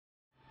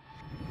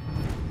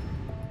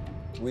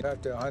We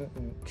have to hunt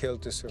and kill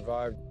to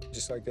survive,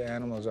 just like the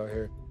animals out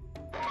here.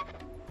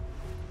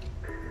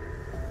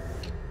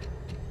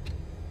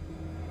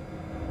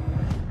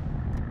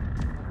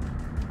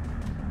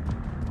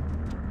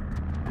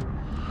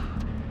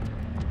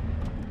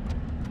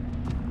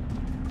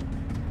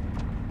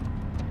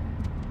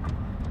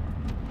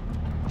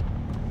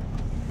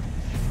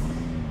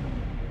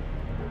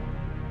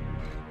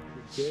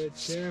 Dead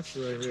calf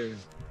right here.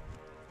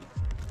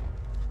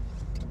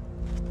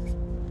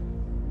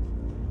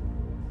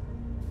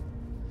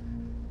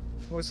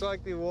 Most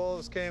likely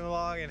wolves came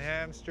along and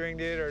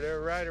hamstringed it, or they're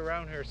right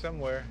around here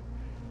somewhere.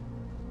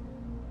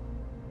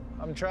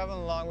 I'm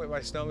traveling along with my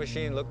snow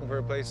machine looking for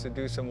a place to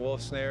do some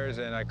wolf snares,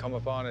 and I come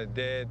upon a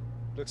dead,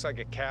 looks like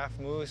a calf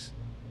moose.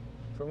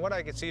 From what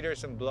I can see, there's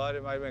some blood.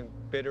 It might have been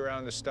bit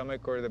around the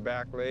stomach or the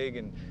back leg,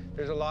 and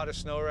there's a lot of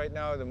snow right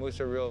now. The moose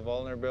are real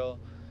vulnerable.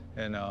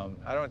 And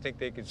I don't think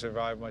they could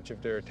survive much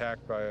if they're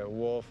attacked by a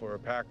wolf or a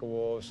pack of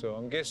wolves. So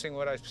I'm guessing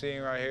what I'm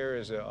seeing right here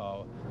is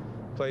a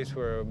place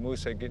where a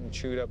moose had gotten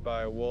chewed up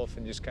by a wolf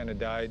and just kind of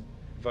died.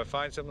 If I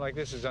find something like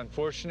this, it's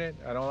unfortunate.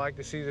 I don't like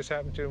to see this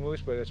happen to a moose,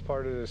 but it's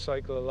part of the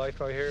cycle of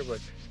life out here. But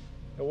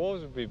the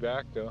wolves will be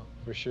back, though,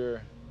 for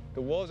sure.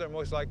 The wolves are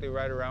most likely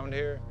right around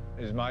here,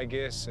 is my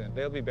guess, and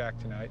they'll be back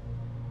tonight.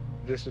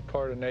 This is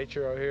part of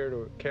nature out here.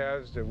 The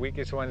calves, the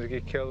weakest ones,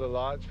 get killed a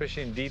lot,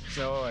 especially in deep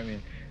snow. I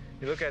mean,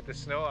 you look at the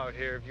snow out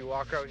here, if you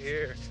walk out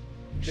here,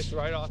 just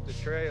right off the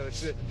trail,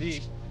 it's this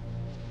deep.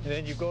 And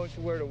then you go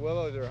to where the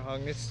willows are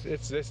hung,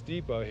 it's this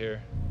deep out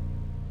here.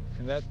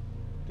 And that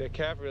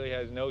calf really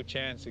has no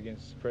chance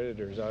against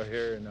predators out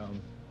here.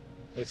 And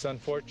it's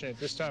unfortunate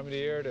this time of the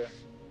year,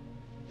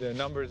 the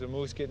numbers of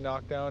moose get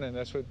knocked down, and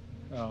that's what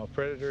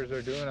predators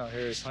are doing out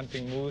here, is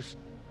hunting moose.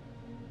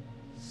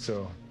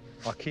 So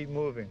I'll keep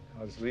moving.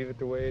 I'll just leave it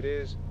the way it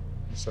is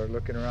and start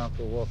looking around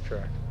for wolf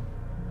tracks.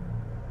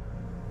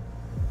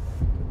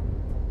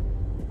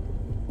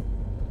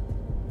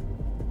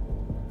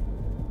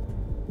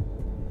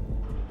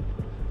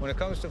 When it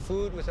comes to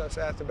food with us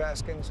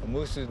Athabascans,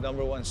 moose is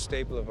 #1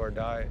 staple of our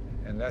diet,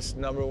 and that's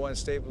 #1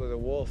 staple of the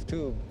wolf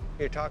too.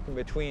 You're talking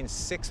between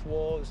 6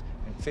 wolves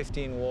and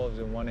 15 wolves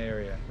in one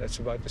area. That's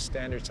about the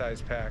standard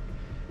size pack.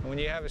 And when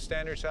you have a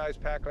standard size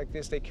pack like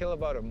this, they kill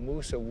about a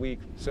moose a week.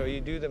 So you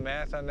do the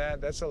math on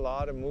that, that's a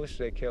lot of moose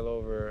they kill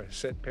over a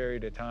set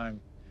period of time.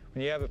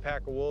 When you have a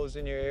pack of wolves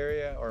in your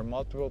area, or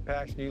multiple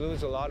packs, you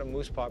lose a lot of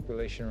moose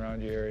population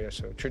around your area.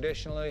 So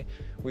traditionally,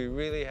 we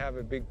really have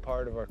a big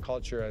part of our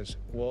culture as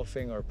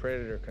wolfing or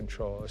predator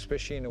control,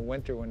 especially in the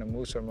winter when the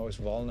moose are most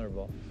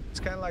vulnerable.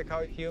 It's kind of like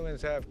how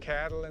humans have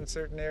cattle in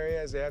certain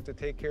areas. They have to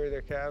take care of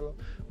their cattle.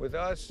 With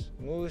us,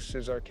 moose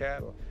is our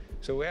cattle.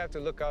 So we have to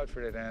look out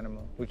for that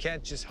animal. We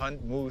can't just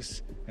hunt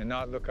moose and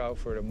not look out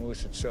for the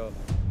moose itself.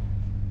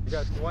 We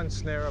got one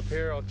snare up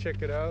here. I'll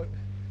check it out.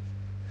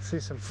 See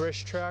some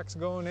fresh tracks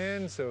going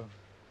in, so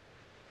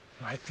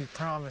might be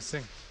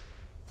promising.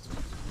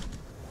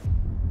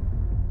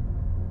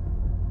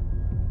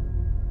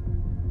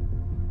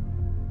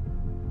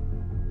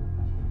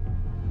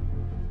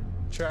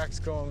 Tracks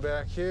going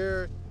back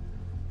here.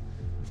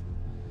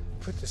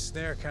 Put the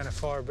snare kind of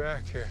far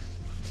back here.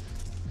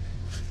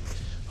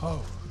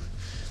 Oh,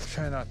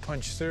 try not to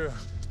punch through.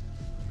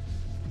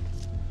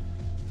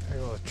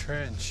 Big old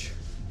trench.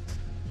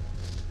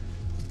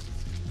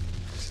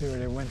 See where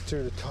they went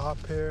through the top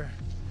here.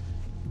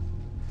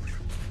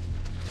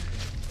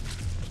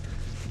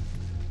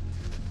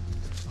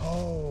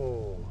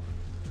 Oh.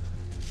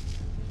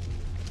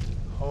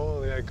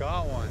 Holy, I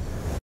got one.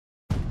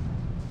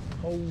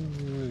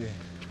 Holy.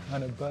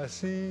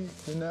 Anabasi,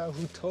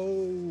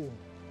 Nahuto.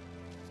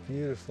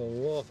 Beautiful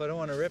wolf. I don't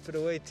want to rip it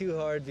away too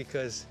hard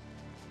because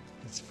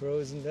it's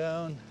frozen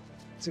down.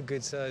 It's a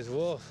good sized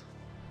wolf.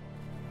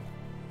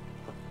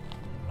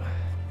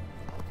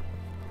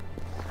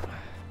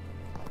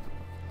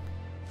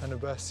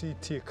 Anabasi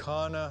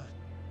Tiakana.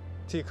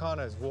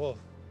 Tiakana is wolf.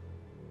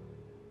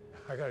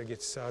 I gotta get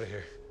this out of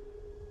here.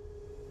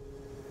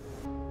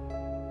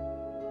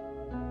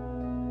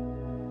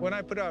 When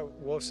I put out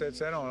wolf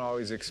sets, I don't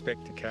always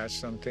expect to catch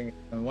something.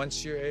 And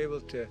once you're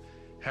able to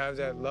have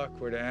that luck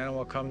where the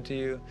animal come to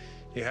you,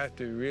 you have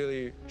to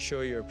really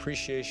show your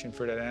appreciation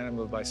for that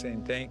animal by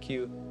saying thank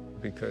you,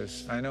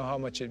 because I know how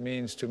much it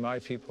means to my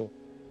people.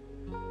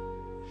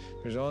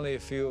 There's only a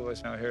few of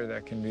us out here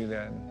that can do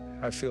that.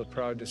 And I feel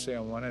proud to say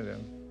I'm one of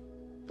them.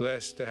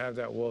 Blessed to have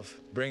that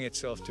wolf bring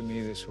itself to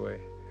me this way.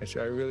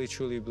 I really,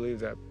 truly believe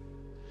that.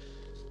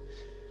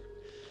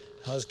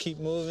 I'll just keep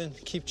moving,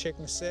 keep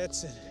checking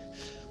sets, and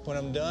when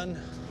I'm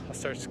done, I'll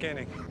start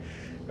skinning.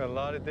 Got a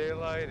lot of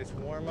daylight, it's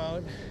warm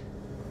out.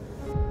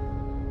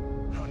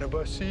 On the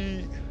bus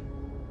seat.